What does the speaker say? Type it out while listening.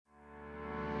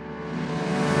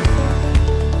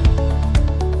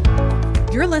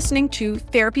listening to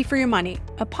Therapy for Your Money,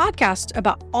 a podcast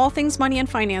about all things money and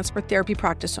finance for therapy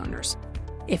practice owners.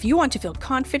 If you want to feel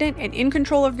confident and in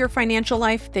control of your financial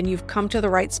life, then you've come to the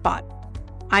right spot.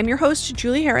 I'm your host,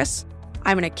 Julie Harris.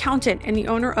 I'm an accountant and the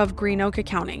owner of Green Oak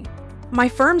Accounting. My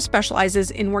firm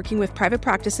specializes in working with private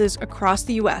practices across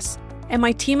the U.S., and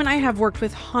my team and I have worked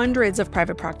with hundreds of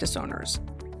private practice owners.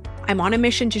 I'm on a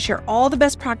mission to share all the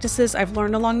best practices I've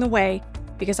learned along the way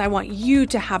because I want you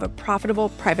to have a profitable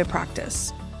private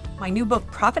practice. My new book,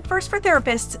 Profit First for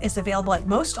Therapists, is available at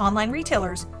most online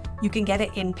retailers. You can get it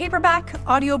in paperback,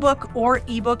 audiobook, or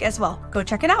ebook as well. Go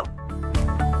check it out.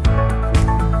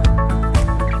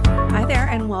 Hi there,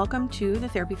 and welcome to the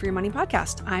Therapy for Your Money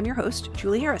podcast. I'm your host,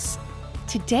 Julie Harris.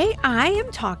 Today, I am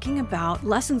talking about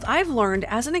lessons I've learned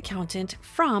as an accountant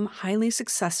from highly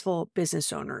successful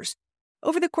business owners.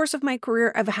 Over the course of my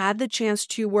career, I've had the chance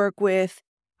to work with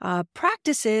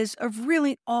practices of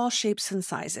really all shapes and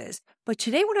sizes. But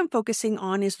today what I'm focusing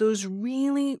on is those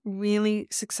really, really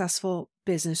successful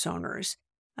business owners.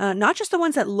 Not just the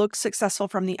ones that look successful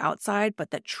from the outside, but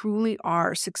that truly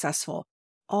are successful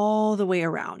all the way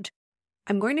around.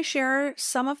 I'm going to share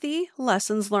some of the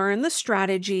lessons learned, the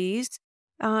strategies,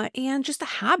 and just the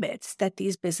habits that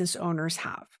these business owners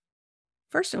have.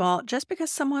 First of all, just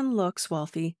because someone looks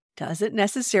wealthy doesn't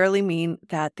necessarily mean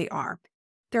that they are.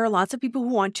 There are lots of people who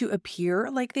want to appear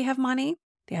like they have money.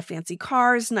 They have fancy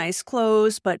cars, nice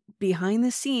clothes, but behind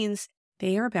the scenes,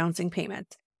 they are bouncing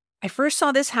payments. I first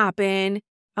saw this happen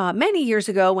many years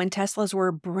ago when Teslas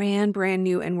were brand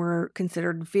new and were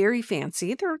considered very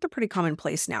fancy. They're pretty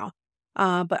commonplace now.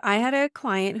 But I had a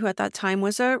client who at that time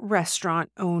was a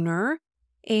restaurant owner,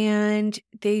 and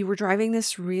they were driving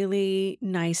this really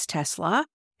nice Tesla,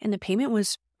 and the payment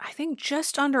was, I think,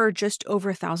 just under or just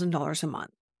over $1,000 a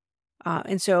month.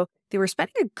 And so they were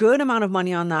spending a good amount of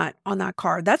money on that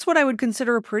car. That's what I would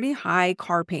consider a pretty high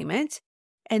car payment.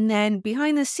 And then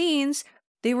behind the scenes,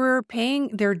 they were paying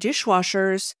their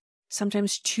dishwashers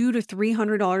sometimes $200 to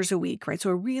 $300 a week, right? So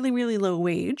a really, really low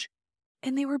wage.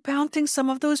 And they were bouncing some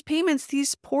of those payments.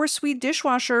 These poor, sweet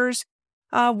dishwashers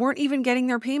weren't even getting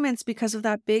their payments because of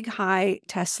that big, high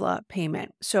Tesla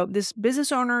payment. So this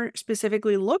business owner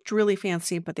specifically looked really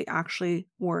fancy, but they actually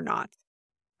were not.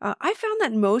 I found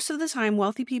that most of the time,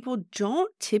 wealthy people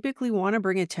don't typically want to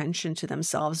bring attention to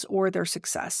themselves or their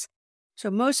success.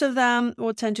 So most of them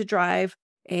will tend to drive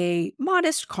a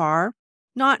modest car,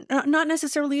 not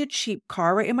necessarily a cheap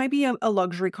car, right? It might be a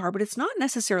luxury car, but it's not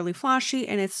necessarily flashy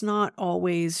and it's not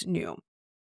always new.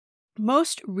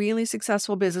 Most really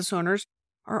successful business owners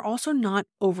are also not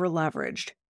over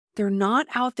leveraged. They're not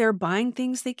out there buying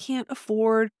things they can't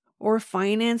afford or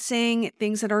financing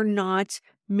things that are not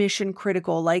mission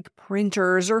critical, like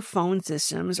printers or phone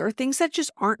systems or things that just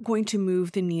aren't going to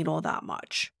move the needle that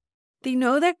much. They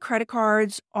know that credit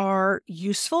cards are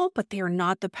useful, but they are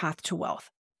not the path to wealth.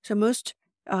 So most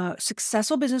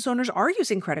successful business owners are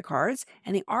using credit cards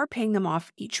and they are paying them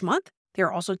off each month.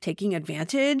 They're also taking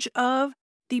advantage of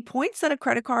the points that a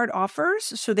credit card offers.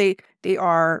 So they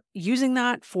are using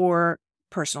that for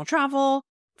personal travel,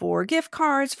 for gift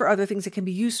cards, for other things that can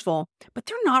be useful, but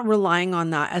they're not relying on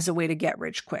that as a way to get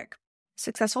rich quick.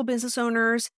 Successful business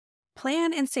owners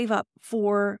plan and save up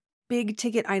for big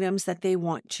ticket items that they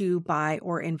want to buy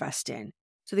or invest in.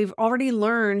 So they've already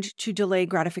learned to delay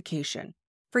gratification.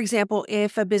 For example,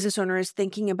 if a business owner is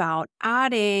thinking about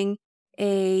adding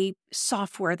a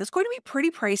software that's going to be pretty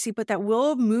pricey, but that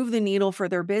will move the needle for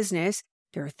their business,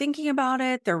 they're thinking about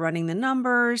it, they're running the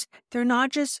numbers, they're not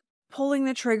just pulling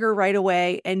the trigger right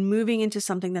away and moving into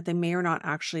something that they may or not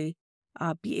actually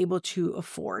be able to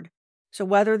afford. So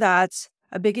whether that's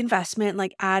a big investment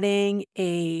like adding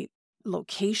a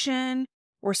location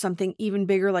or something even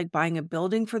bigger like buying a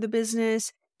building for the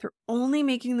business, they're only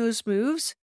making those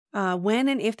moves when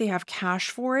and if they have cash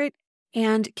for it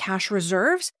and cash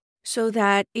reserves so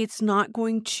that it's not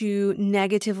going to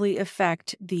negatively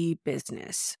affect the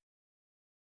business.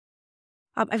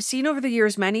 I've seen over the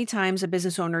years many times a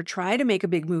business owner try to make a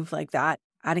big move like that,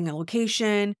 adding a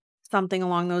location, something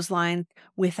along those lines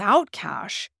without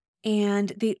cash.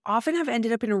 And they often have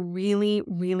ended up in a really,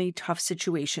 really tough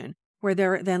situation where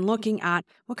they're then looking at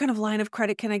what kind of line of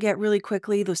credit can I get really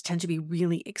quickly? Those tend to be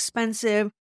really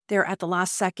expensive. They're at the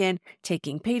last second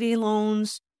taking payday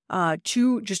loans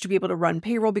just to be able to run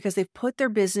payroll because they've put their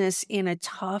business in a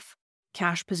tough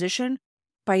cash position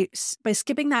by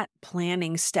skipping that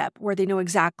planning step where they know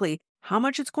exactly how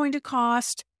much it's going to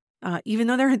cost, even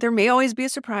though there may always be a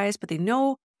surprise, but they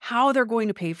know how they're going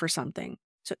to pay for something.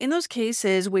 So in those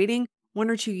cases, waiting 1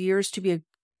 or 2 years to be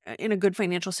in a good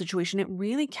financial situation, it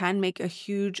really can make a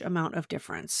huge amount of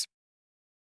difference.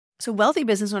 So wealthy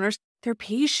business owners They're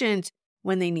patient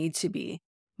when they need to be.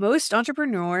 Most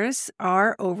entrepreneurs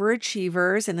are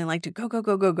overachievers and they like to go, go,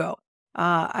 go, go, go.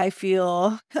 I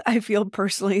feel I feel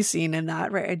personally seen in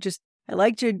that, right? I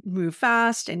like to move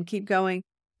fast and keep going,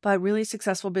 but really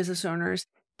successful business owners,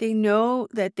 they know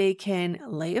that they can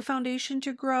lay a foundation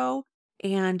to grow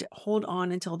and hold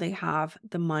on until they have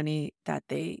the money that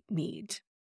they need.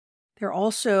 They're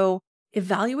also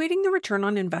evaluating the return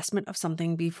on investment of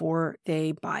something before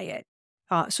they buy it.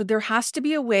 So there has to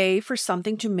be a way for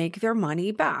something to make their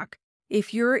money back.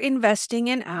 If you're investing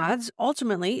in ads,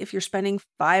 ultimately, if you're spending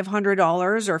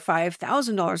 $500 or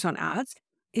 $5,000 on ads,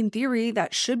 in theory,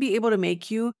 that should be able to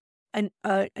make you an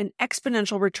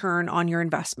exponential return on your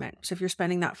investment. So if you're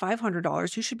spending that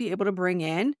 $500, you should be able to bring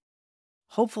in,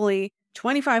 hopefully,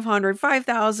 $2,500,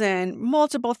 $5,000,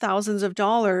 multiple thousands of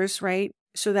dollars, right?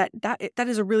 So that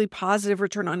is a really positive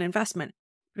return on investment.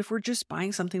 But if we're just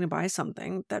buying something to buy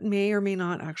something, that may or may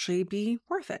not actually be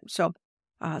worth it. So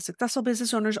successful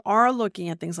business owners are looking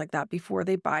at things like that before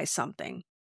they buy something.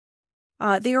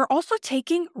 They are also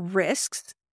taking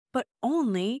risks, but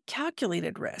only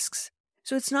calculated risks.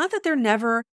 So it's not that they're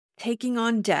never taking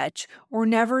on debt or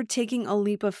never taking a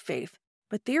leap of faith,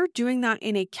 but they're doing that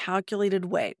in a calculated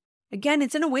way. Again,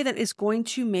 it's in a way that is going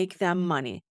to make them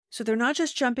money. So they're not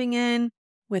just jumping in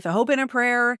with a hope and a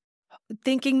prayer,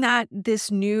 thinking that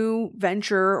this new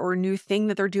venture or new thing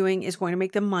that they're doing is going to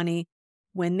make them money.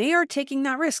 When they are taking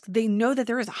that risk, they know that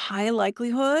there is a high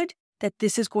likelihood that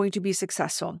this is going to be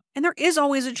successful. And there is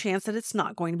always a chance that it's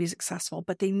not going to be successful,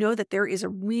 but they know that there is a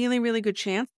really, really good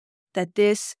chance that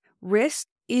this risk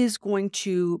is going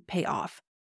to pay off.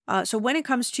 So when it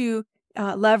comes to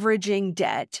leveraging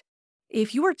debt,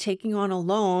 if you are taking on a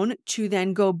loan to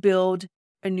then go build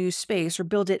a new space or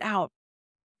build it out,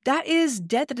 that is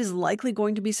debt that is likely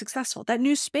going to be successful. That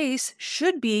new space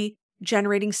should be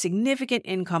generating significant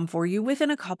income for you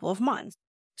within a couple of months.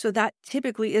 So that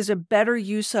typically is a better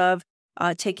use of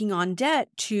taking on debt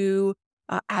to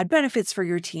add benefits for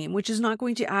your team, which is not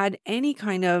going to add any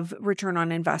kind of return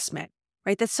on investment,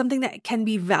 right? That's something that can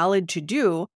be valid to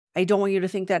do. I don't want you to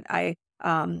think that I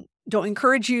don't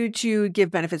encourage you to give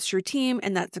benefits to your team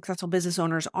and that successful business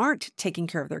owners aren't taking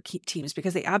care of their teams,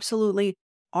 because they absolutely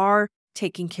are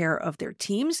taking care of their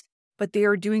teams, but they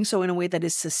are doing so in a way that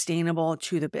is sustainable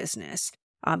to the business.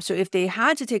 So if they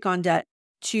had to take on debt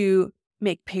to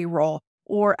make payroll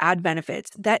or add benefits,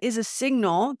 that is a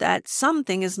signal that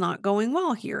something is not going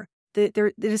well here.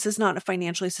 This is not a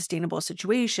financially sustainable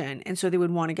situation. And so they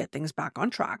would want to get things back on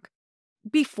track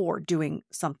before doing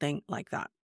something like that.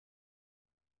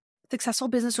 Successful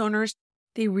business owners,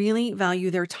 they really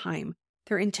value their time.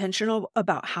 They're intentional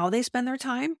about how they spend their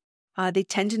time. They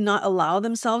tend to not allow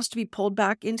themselves to be pulled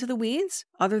back into the weeds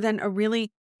other than a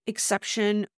really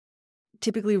exception,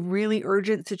 typically really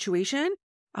urgent situation.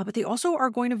 But they also are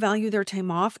going to value their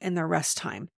time off and their rest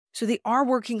time. So they are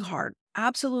working hard.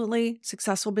 Absolutely,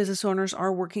 successful business owners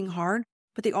are working hard,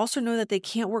 but they also know that they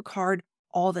can't work hard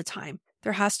all the time.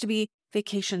 There has to be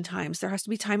vacation times. There has to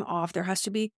be time off. There has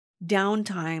to be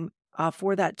downtime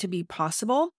for that to be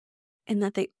possible. And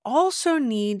that they also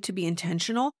need to be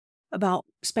intentional about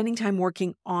spending time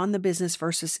working on the business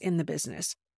versus in the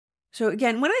business. So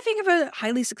again, when I think of a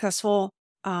highly successful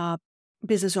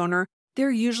business owner,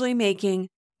 they're usually making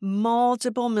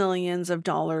multiple millions of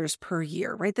dollars per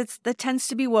year, right? That tends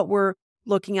to be what we're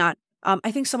looking at. I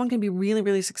think someone can be really,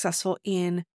 really successful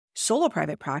in solo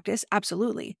private practice,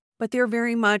 absolutely. But they're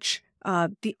very much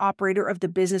the operator of the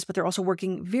business, but they're also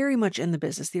working very much in the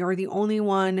business. They are the only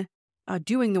one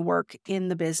doing the work in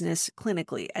the business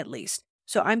clinically, at least.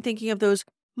 So I'm thinking of those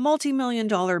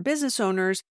multi-million-dollar business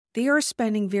owners. They are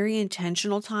spending very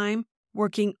intentional time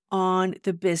working on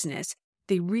the business.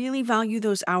 They really value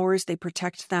those hours. They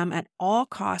protect them at all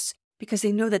costs because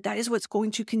they know that that is what's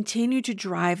going to continue to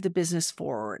drive the business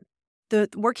forward. The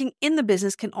working in the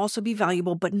business can also be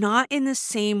valuable, but not in the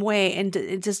same way, and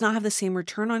it does not have the same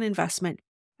return on investment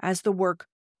as the work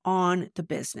on the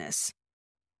business.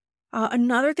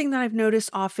 Another thing that I've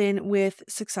noticed often with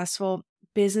successful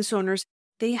business owners,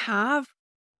 they have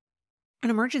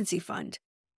an emergency fund,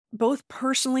 both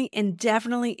personally and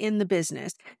definitely in the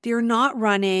business. They're not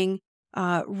running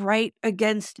right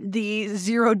against the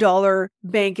 $0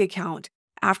 bank account.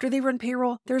 After they run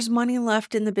payroll, there's money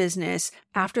left in the business.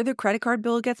 After the credit card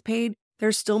bill gets paid,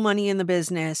 there's still money in the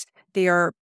business. They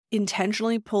are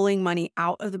intentionally pulling money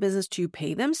out of the business to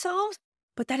pay themselves,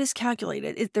 but that is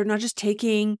calculated. They're not just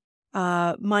taking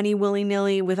money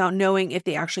willy-nilly without knowing if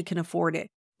they actually can afford it.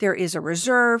 There is a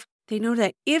reserve. They know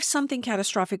that if something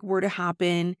catastrophic were to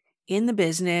happen in the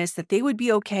business, that they would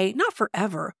be okay, not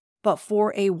forever, but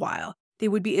for a while. they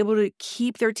would be able to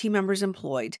keep their team members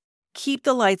employed, keep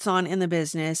the lights on in the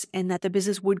business, and that the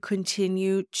business would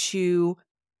continue to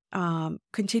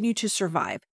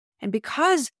survive. And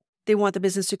because they want the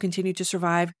business to continue to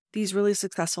survive, these really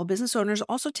successful business owners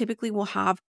also typically will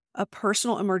have a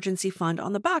personal emergency fund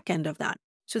on the back end of that,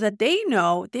 so that they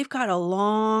know they've got a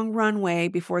long runway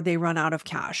before they run out of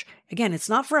cash. Again, it's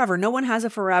not forever. No one has a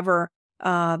forever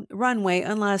runway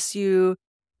unless you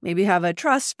maybe have a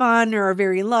trust fund or are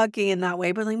very lucky in that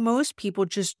way. But like most people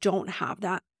just don't have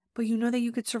that. But you know that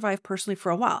you could survive personally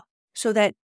for a while, so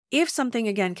that if something,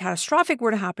 again, catastrophic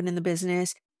were to happen in the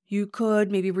business, you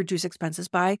could maybe reduce expenses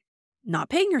by not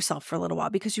paying yourself for a little while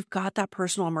because you've got that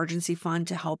personal emergency fund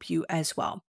to help you as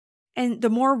well. And the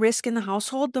more risk in the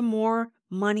household, the more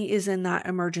money is in that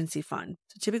emergency fund.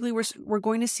 So typically we're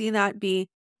going to see that be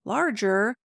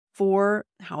larger for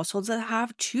households that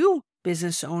have two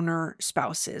business owner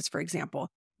spouses, for example.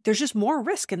 There's just more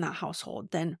risk in that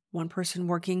household than one person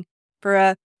working for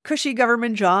a cushy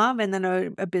government job and then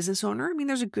a business owner. I mean,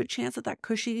 there's a good chance that that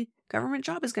cushy government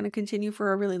job is going to continue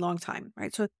for a really long time,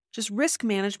 right? So just risk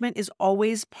management is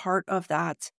always part of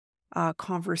that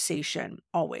conversation,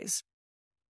 always.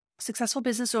 Successful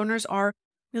business owners are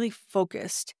really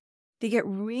focused. They get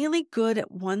really good at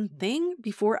one thing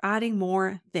before adding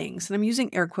more things. And I'm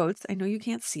using air quotes. I know you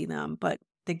can't see them, but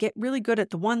they get really good at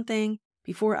the one thing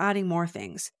before adding more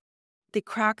things. They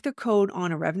crack the code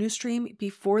on a revenue stream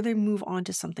before they move on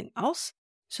to something else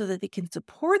so that they can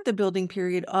support the building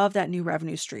period of that new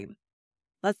revenue stream.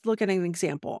 Let's look at an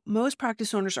example. Most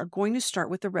practice owners are going to start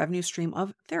with the revenue stream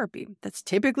of therapy. That's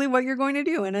typically what you're going to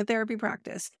do in a therapy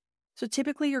practice. So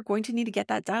typically you're going to need to get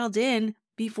that dialed in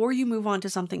before you move on to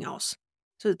something else.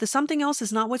 So the something else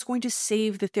is not what's going to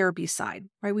save the therapy side,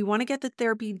 right? We want to get the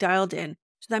therapy dialed in.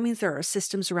 So that means there are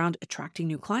systems around attracting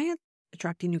new clients,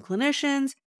 attracting new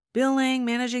clinicians, billing,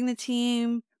 managing the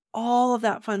team, all of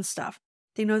that fun stuff.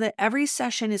 They know that every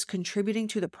session is contributing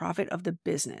to the profit of the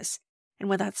business. And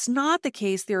when that's not the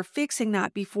case, they're fixing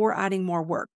that before adding more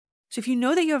work. So if you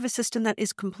know that you have a system that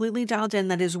is completely dialed in,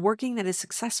 that is working, that is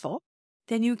successful,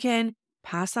 then you can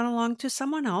pass that along to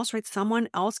someone else, right? Someone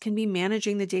else can be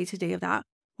managing the day-to-day of that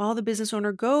while the business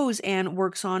owner goes and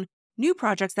works on new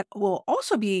projects that will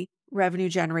also be revenue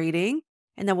generating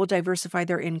and that will diversify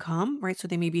their income, right? So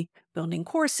they may be building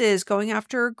courses, going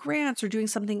after grants, or doing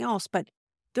something else. But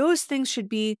those things should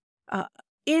be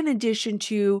in addition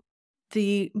to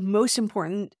the most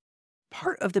important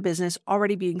part of the business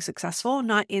already being successful,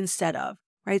 not instead of,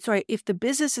 right? So if the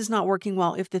business is not working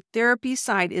well, if the therapy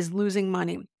side is losing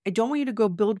money, I don't want you to go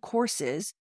build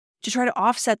courses to try to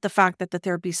offset the fact that the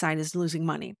therapy side is losing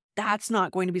money. That's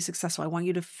not going to be successful. I want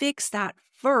you to fix that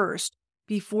first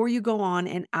before you go on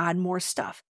and add more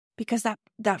stuff, because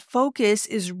that focus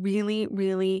is really,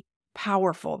 really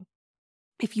powerful.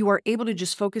 If you are able to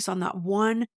just focus on that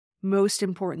one most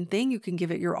important thing, you can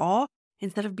give it your all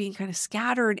instead of being kind of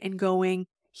scattered and going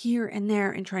here and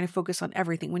there and trying to focus on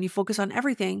everything. When you focus on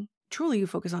everything, truly you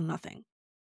focus on nothing.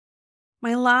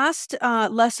 My last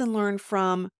lesson learned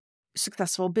from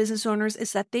successful business owners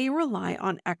is that they rely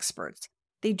on experts.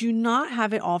 They do not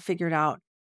have it all figured out.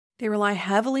 They rely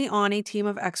heavily on a team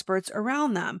of experts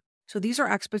around them. So these are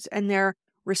experts in their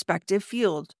respective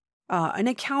fields. An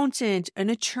accountant, an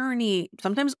attorney,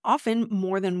 sometimes often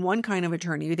more than one kind of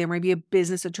attorney. There might be a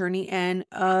business attorney and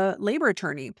a labor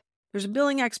attorney. There's a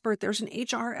billing expert. There's an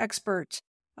HR expert.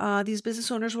 These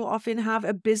business owners will often have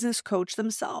a business coach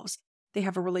themselves. They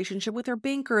have a relationship with their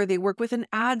banker. They work with an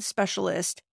ad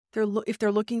specialist. If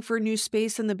they're looking for a new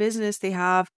space in the business, they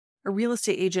have a real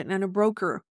estate agent and a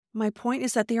broker. My point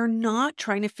is that they are not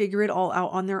trying to figure it all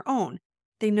out on their own.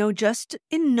 They know just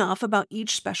enough about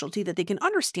each specialty that they can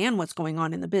understand what's going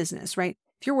on in the business, right?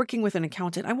 If you're working with an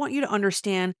accountant, I want you to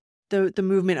understand the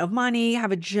movement of money,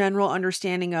 have a general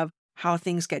understanding of how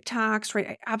things get taxed, right?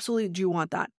 I absolutely do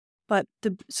want that. But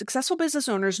the successful business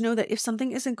owners know that if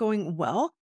something isn't going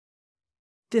well,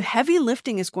 the heavy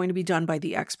lifting is going to be done by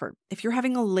the expert. If you're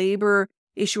having a labor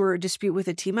issue or a dispute with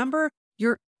a team member,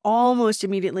 you're almost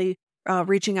immediately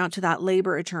reaching out to that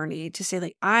labor attorney to say,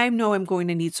 like, I know I'm going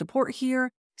to need support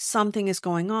here. Something is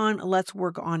going on. Let's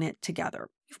work on it together.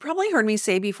 You've probably heard me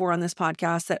say before on this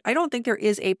podcast that I don't think there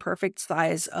is a perfect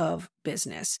size of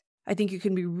business. I think you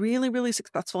can be really, really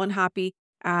successful and happy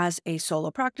as a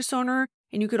solo practice owner.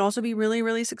 And you could also be really,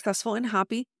 really successful and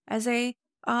happy as a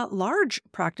large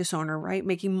practice owner, right?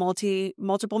 Making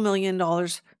multiple $1 million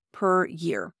per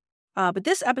year. But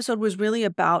this episode was really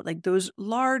about like those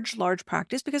large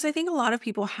practice, because I think a lot of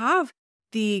people have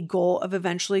the goal of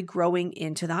eventually growing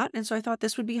into that. And so I thought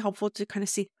this would be helpful to kind of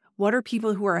see what are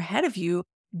people who are ahead of you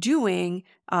doing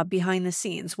behind the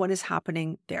scenes, what is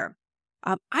happening there.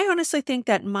 I honestly think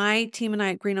that my team and I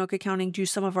at Green Oak Accounting do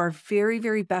some of our very,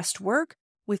 very best work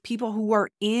with people who are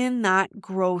in that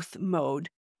growth mode.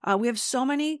 We have so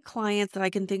many clients that I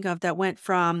can think of that went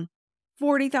from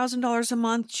 $40,000 a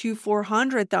month to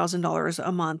 $400,000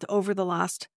 a month over the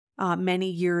last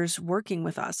many years working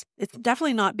with us. It's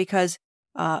definitely not because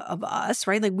of us,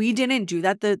 right? Like we didn't do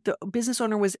that. The business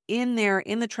owner was in there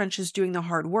in the trenches doing the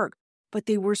hard work, but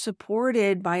they were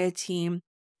supported by a team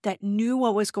that knew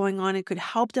what was going on and could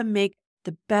help them make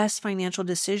the best financial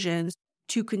decisions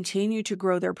to continue to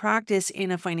grow their practice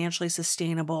in a financially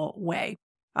sustainable way.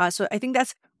 So I think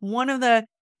that's one of the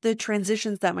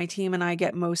transitions that my team and I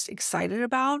get most excited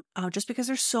about, just because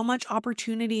there's so much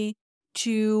opportunity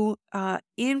to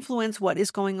influence what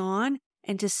is going on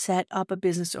and to set up a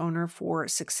business owner for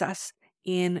success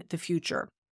in the future.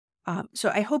 So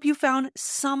I hope you found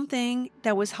something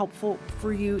that was helpful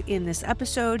for you in this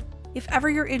episode. If ever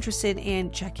you're interested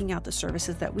in checking out the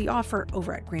services that we offer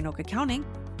over at Green Oak Accounting,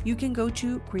 you can go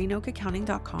to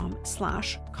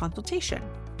greenoakaccounting.com/consultation.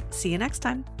 See you next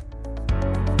time.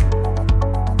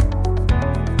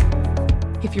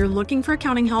 If you're looking for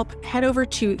accounting help, head over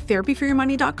to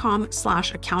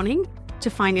therapyforyourmoney.com/accounting to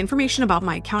find information about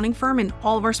my accounting firm and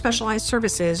all of our specialized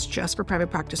services just for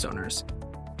private practice owners.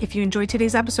 If you enjoyed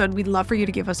today's episode, we'd love for you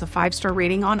to give us a 5-star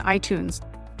rating on iTunes.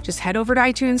 Just head over to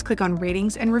iTunes, click on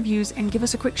ratings and reviews, and give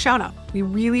us a quick shout out. We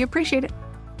really appreciate it.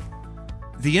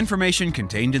 The information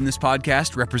contained in this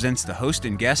podcast represents the host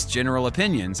and guest's general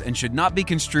opinions and should not be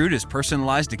construed as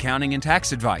personalized accounting and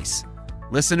tax advice.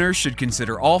 Listeners should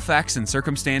consider all facts and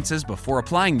circumstances before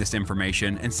applying this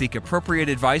information and seek appropriate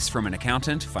advice from an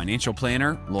accountant, financial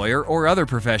planner, lawyer, or other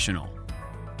professional.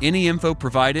 Any info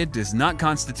provided does not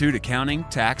constitute accounting,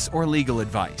 tax, or legal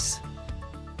advice.